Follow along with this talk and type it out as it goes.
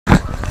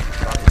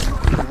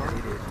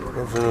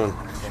afternoon.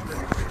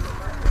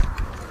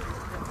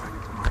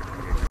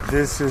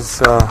 This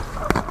is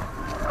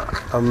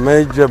a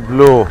major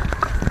blow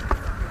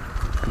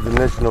to the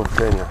nation of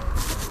Kenya.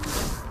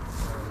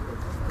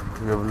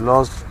 We have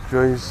lost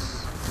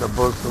Joyce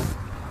Laboso,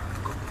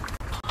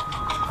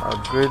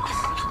 a great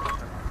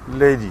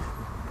lady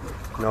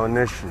in our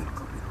nation,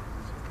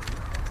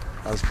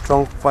 a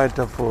strong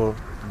fighter for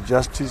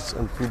justice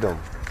and freedom.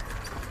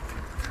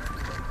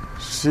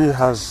 She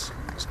has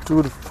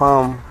stood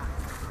firm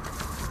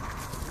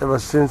ever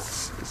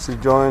since she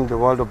joined the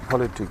world of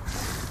politics,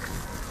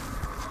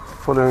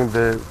 following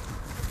the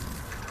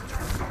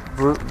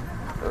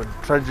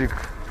tragic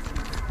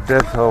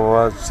death of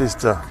her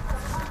sister,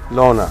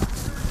 Lorna.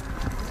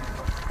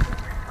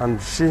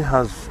 And she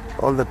has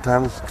all the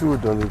time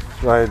stood on the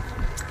side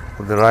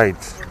of the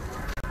right.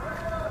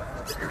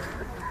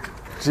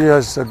 She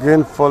has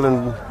again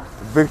fallen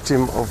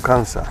victim of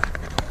cancer.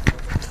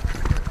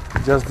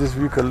 Just this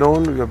week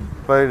alone, we have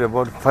buried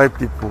about 5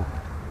 people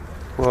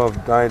who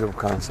have died of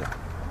cancer.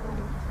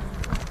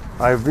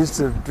 I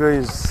visited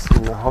Joyce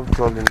in a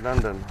hospital in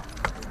London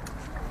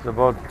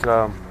about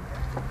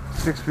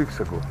 6 weeks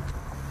ago.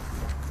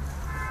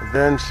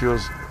 Then she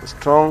was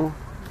strong.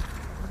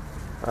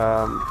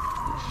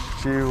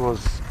 She was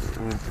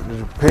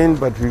in pain,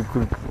 but we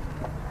could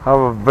have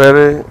a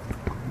very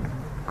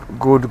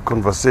good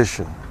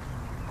conversation.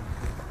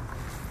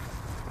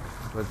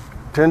 But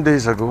 10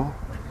 days ago,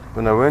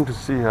 when I went to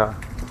see her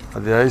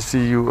at the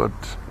ICU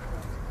at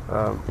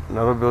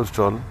Nairobi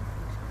Hospital,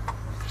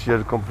 she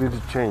had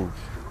completely changed.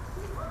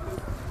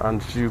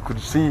 And you could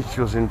see she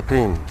was in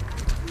pain,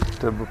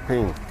 terrible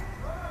pain.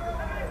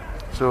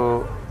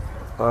 So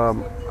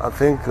I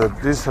think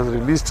that this has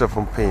released her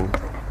from pain.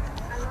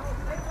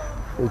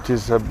 It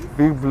is a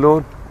big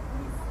blow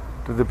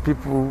to the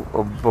people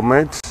of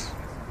Bomet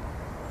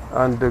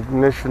and the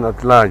nation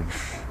at large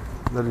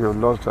that we have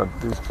lost at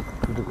this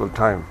critical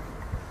time.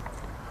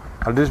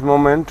 At this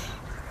moment,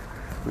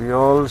 we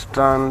all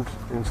stand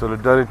in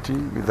solidarity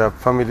with our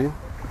family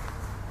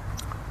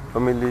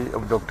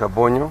of Dr.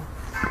 Bonyo,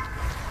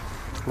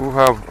 who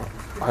have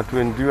had to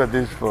endure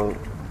this for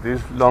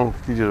this long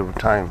period of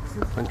time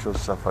when she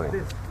was suffering.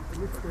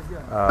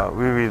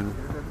 We will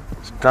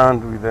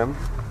stand with them,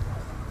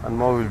 and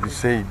more will be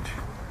said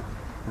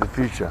in the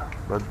future.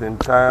 But the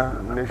entire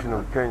nation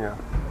of Kenya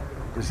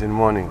is in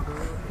mourning.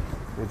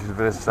 It is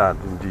very sad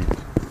indeed.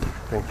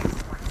 Thank you.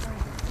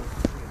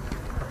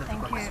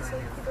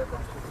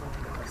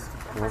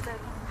 Thank you.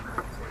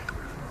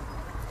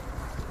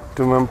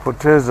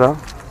 Tumempoteza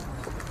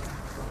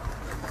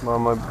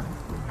Mama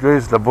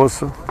Joyce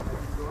Laboso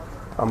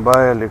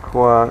ambaye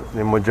alikuwa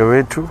ni mmoja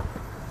wetu.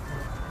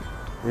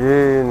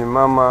 Yeye ni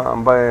mama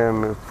ambaye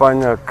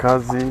amefanya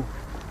kazi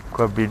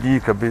kwa bidii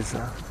kabisa.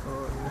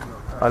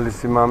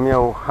 Alisimamia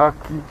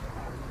uhaki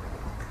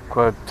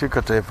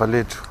katika taifa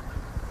letu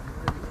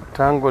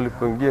tangu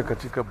alipoingia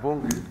katika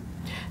bunge.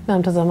 Na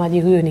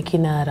mtazamaji, huyo ni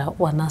kinara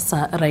wa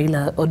NASA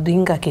Raila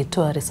Odinga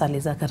akitoa risala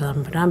zake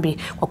rambirambi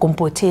kwa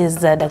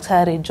kumpoteza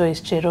Daktari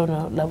Joyce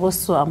Cherono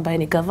Laboso ambaye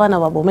ni gavana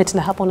wa Bomet.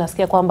 Na hapo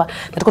unasikia kwamba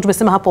nataka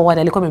tumesema hapo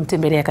awali alikuwa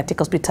amemtembelea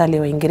katika hospitali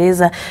ya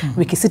Uingereza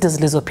wiki 6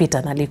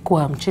 zilizopita, na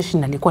alikuwa mcheshi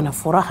na alikuwa na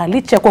furaha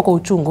licha ya kuwa kwa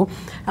uchungu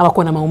au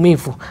kuwa na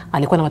maumivu.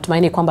 Alikuwa na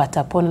matumaini kwamba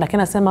atapona,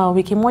 lakini anasema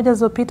wiki moja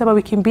zilizopita au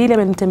wiki 2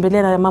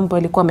 amemtembelea na mambo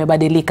yalikuwa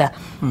yamebadilika.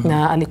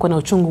 Na alikuwa na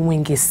uchungu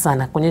mwingi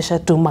sana, kuonyesha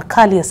tu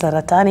makali ya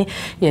saratani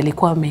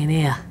yalikuwa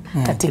menea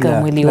katika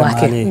mwili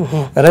wake.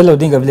 Raila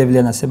Odinga vile vile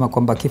anasema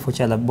kwamba kifo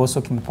cha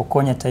Laboso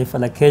kimepokonya taifa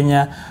la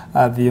Kenya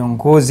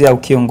viongozi au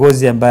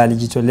kiongozi ambaye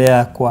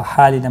alijitolea kwa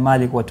hali na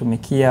mali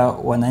kuwatumikia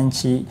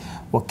wananchi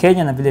wa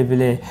Kenya na vile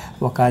vile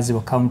wakazi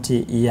wa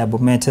kaunti ya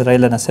Bomet.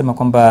 Raila anasema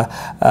kwamba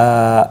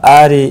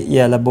ari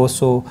ya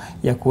Laboso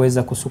ya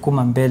kuweza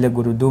kusukuma mbele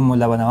gurudumu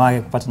la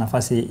wanawake kupata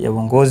nafasi ya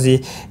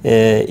uongozi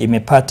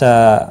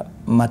imepata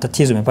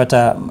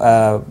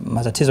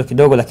matatizo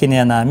kidogo, lakini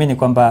anaamini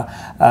kwamba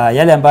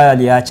yale ambayo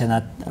aliacha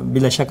na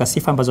bila shaka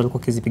sifa ambazo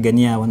alikuwa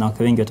akizipigania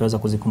wanawake wengi wataweza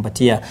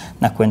kuzikumbatia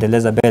na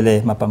kuendeleza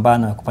mbele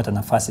mapambano ya kupata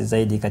nafasi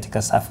zaidi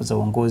katika safu za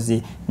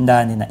uongozi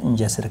ndani na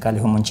nje ya serikali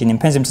humu nchini.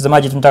 Mpenzi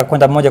mtazamaji, tunataka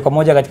kwenda moja kwa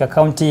moja katika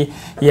kaunti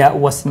ya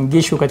Uasin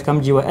Gishu katika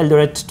mji wa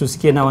Eldoret,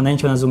 tusikie na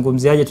wananchi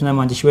wanazungumziaje. Tunaye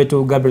mwandishi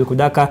wetu Gabriel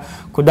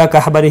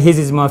Kudaka, habari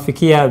hizi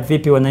zimewafikia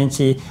vipi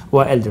wananchi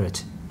wa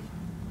Eldoret?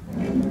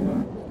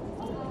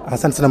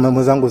 Asante sana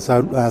mwenzangu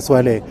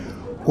Swale.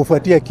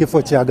 Kufuatia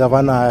kifo cha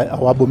gavana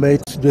wa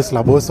Bomet Joyce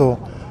Laboso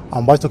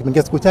ambacho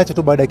kimeingia siku chache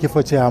tu baada ya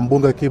kifo cha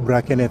mbunge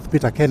Kibra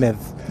Peter Kenneth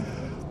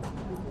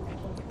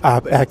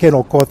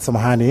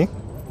samahani,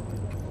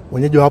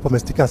 wenyeji hapo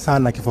wamestika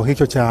sana kifo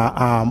hicho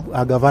cha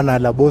gavana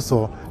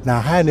Laboso,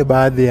 na haya ni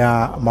baadhi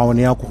ya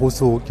maoni yao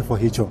kuhusu kifo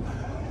hicho.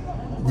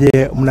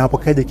 Je,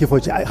 mnapokeaje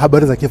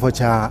habari za kifo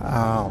cha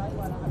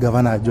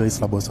gavana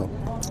Joyce Laboso?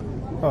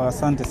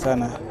 Asante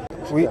sana.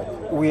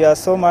 We are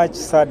so much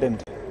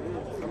saddened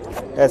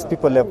as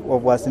people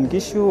of Uasin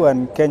Gishu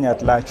and Kenya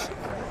at large,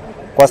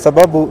 kwa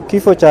sababu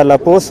kifo cha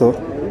Laboso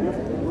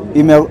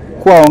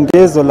imekuwa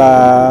ongezo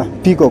la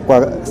pigo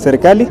kwa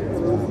serikali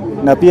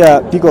na pia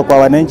pigo kwa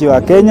wananchi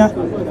wa Kenya,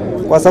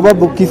 kwa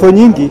sababu kifo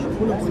nyingi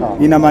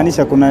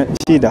inamaanisha kuna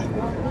shida.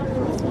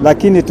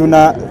 Lakini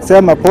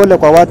tunasema pole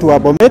kwa watu wa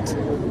Bomet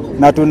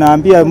na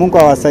tunaambia Mungu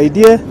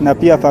awasaidie, na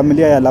pia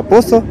familia ya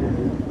Laboso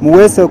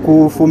muweze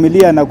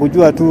kuvumilia na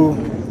kujua tu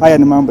haya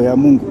ni mambo ya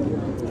Mungu.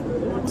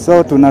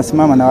 So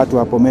tunasimama na watu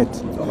wa Bomet.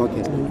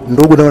 Okay.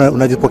 Ndugu,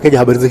 unajipokeaje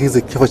habari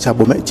hizi kifo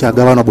cha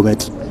gavana wa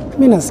Bomet?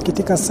 Mimi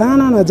nasikitika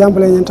sana, na jambo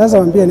lenye nitaanza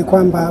kuambia ni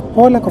kwamba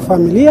pole kwa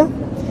familia,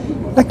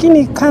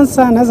 lakini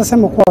kansa, naweza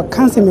sema kuwa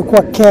kansa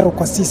imekuwa kero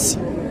kwa sisi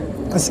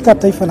katika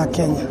taifa la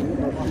Kenya.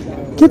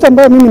 Kitu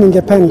ambayo mimi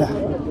ningependa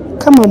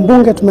kama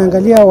mbunge,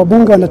 tumeangalia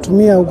wabunge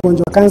wanatumia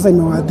ugonjwa wa kansa,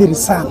 imewaadhiri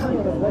sana.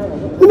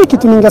 Mimi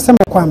kitu ningesema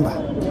kwamba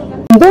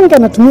mbunge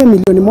anatumia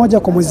milioni 1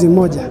 kwa mwezi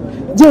mmoja.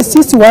 Je,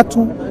 sisi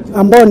watu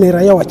ambao ni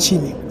raia wa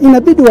chini,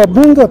 inabidi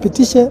wabunge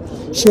wapitishe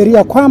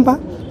sheria kwamba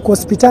kwa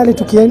hospitali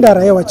tukienda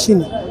raia wa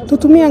chini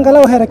tutumie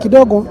angalau hela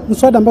kidogo,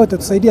 mswada ambao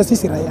utatusaidia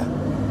sisi raia.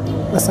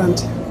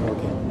 Asante.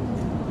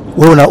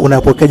 Wewe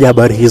unapokeaje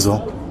habari hizo?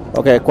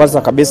 Okay,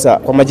 kwanza kabisa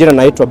kwa majina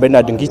naitwa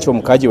Bernard Ngicho,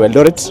 mkaji wa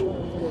Eldoret.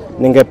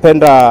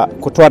 Ningependa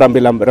kutoa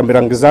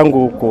rambirambi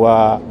zangu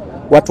kwa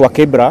watu wa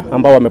Kibra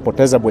ambao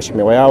wamepoteza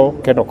mheshimiwa yao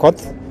Ken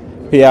Okoth,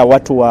 pia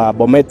watu wa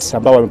Bomet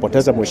ambao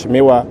wamepoteza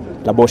mheshimiwa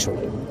Laboso.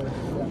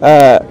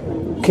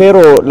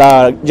 Kero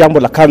la jambo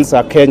la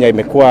kansa Kenya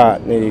imekuwa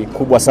ni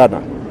kubwa sana,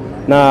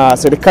 na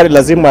serikali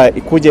lazima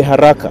ikuje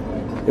haraka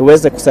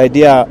iweze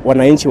kusaidia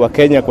wananchi wa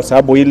Kenya, kwa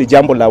sababu hili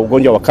jambo la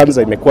ugonjwa wa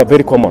kansa imekuwa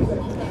very common.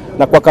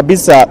 Na kwa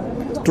kabisa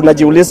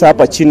tunajiuliza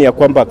hapa chini ya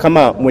kwamba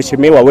kama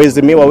waheshimiwa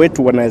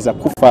wetu wanaweza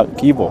kufa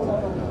hivyo,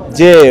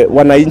 je,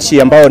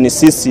 wananchi ambao ni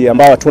sisi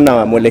ambao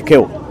hatuna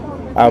mwelekeo,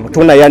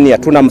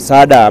 hatuna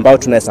msaada ambao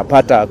tunaweza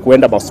pata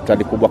kuenda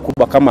hospitali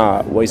kubwa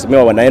kama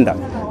waheshimiwa wanaenda,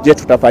 je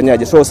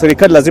tutafanyaje? So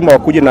serikali lazima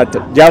wakuje na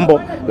jambo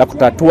la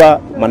kutatua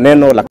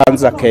maneno la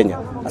kansa Kenya.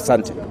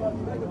 Asante.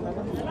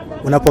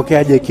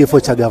 Unapokeaje kifo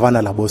cha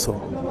gavana Laboso?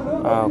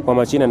 Kwa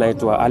majina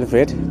naitwa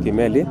Alfred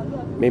Kimeli.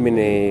 Mimi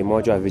ni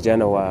mmoja wa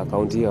vijana wa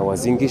kaunti ya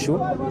Uasin Gishu.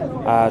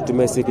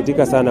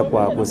 Tumesikitika sana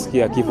kwa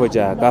kusikia kifo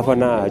cha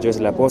gavana Joyce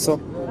Laboso,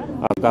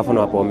 gavana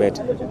wa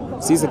Bomet.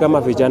 Sisi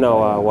kama vijana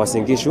wa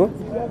Uasin Gishu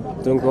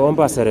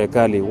tungeomba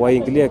serikali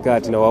waingilie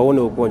kati na waone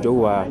ugonjwa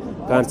huu wa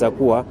kansa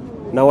kuwa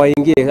na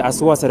waingie,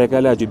 aswa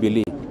serikali ya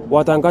Jubilee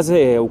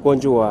watangaze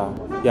ugonjwa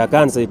ya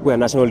kansa ikuwe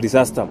national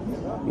disaster,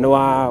 na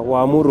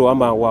waamuru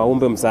ama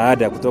waombe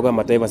msaada kutoka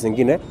mataifa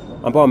zingine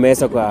ambao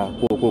wameweza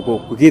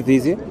kukidhi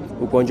hizi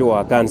ugonjwa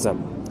wa kansa.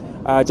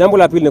 Jambo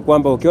la pili ni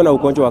kwamba ukiona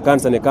ugonjwa wa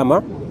kansa ni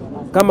kama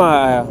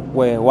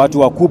watu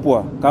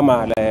wakubwa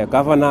kama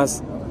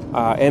governors,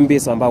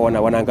 MPs ambao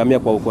wanaangamia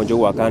kwa ugonjwa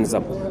wa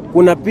kansa.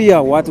 Kuna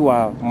pia watu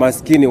wa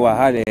maskini wa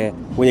hali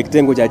wenye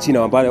kitengo cha chini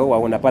ambao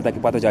wanapata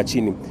kipato cha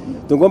chini.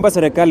 Tungeomba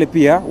serikali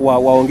pia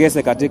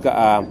waongeze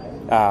katika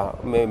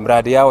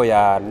mradi yao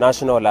ya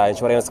National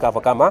Insurance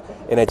Cover kama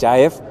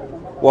NHIF,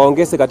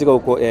 waongeze katika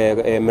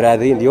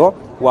mradi ndio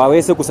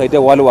waweze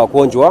kusaidia wale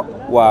wagonjwa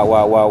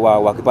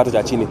wa kipato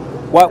cha chini.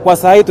 Kwa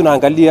saa hii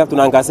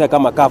tunaangazia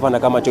kama gavana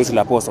kama Joyce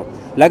Laboso,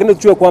 lakini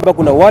tujue kwamba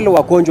kuna wale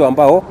wagonjwa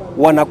ambao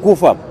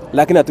wanakufa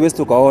lakini hatuwezi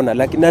tukaona,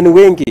 lakini ni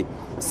wengi.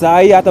 Saa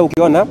hii hata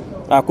ukiona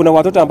kuna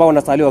watoto ambao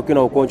wanasaliwa wakiwa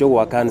na ugonjwa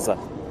wa kansa.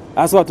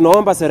 Hasa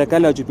tunaomba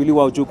serikali ya Jubilee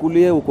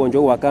wauchukulie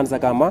ugonjwa wa kansa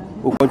kama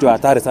ugonjwa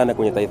hatari sana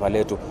kwenye taifa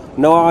letu,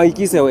 na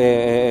waikise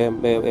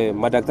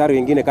madaktari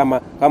wengine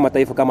kama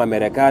taifa kama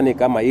Marekani,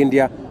 kama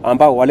India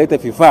ambao walete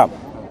vifaa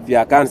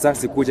vya kansa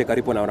sikuje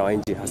karibu na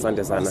wananchi.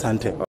 Asante sana. Asante.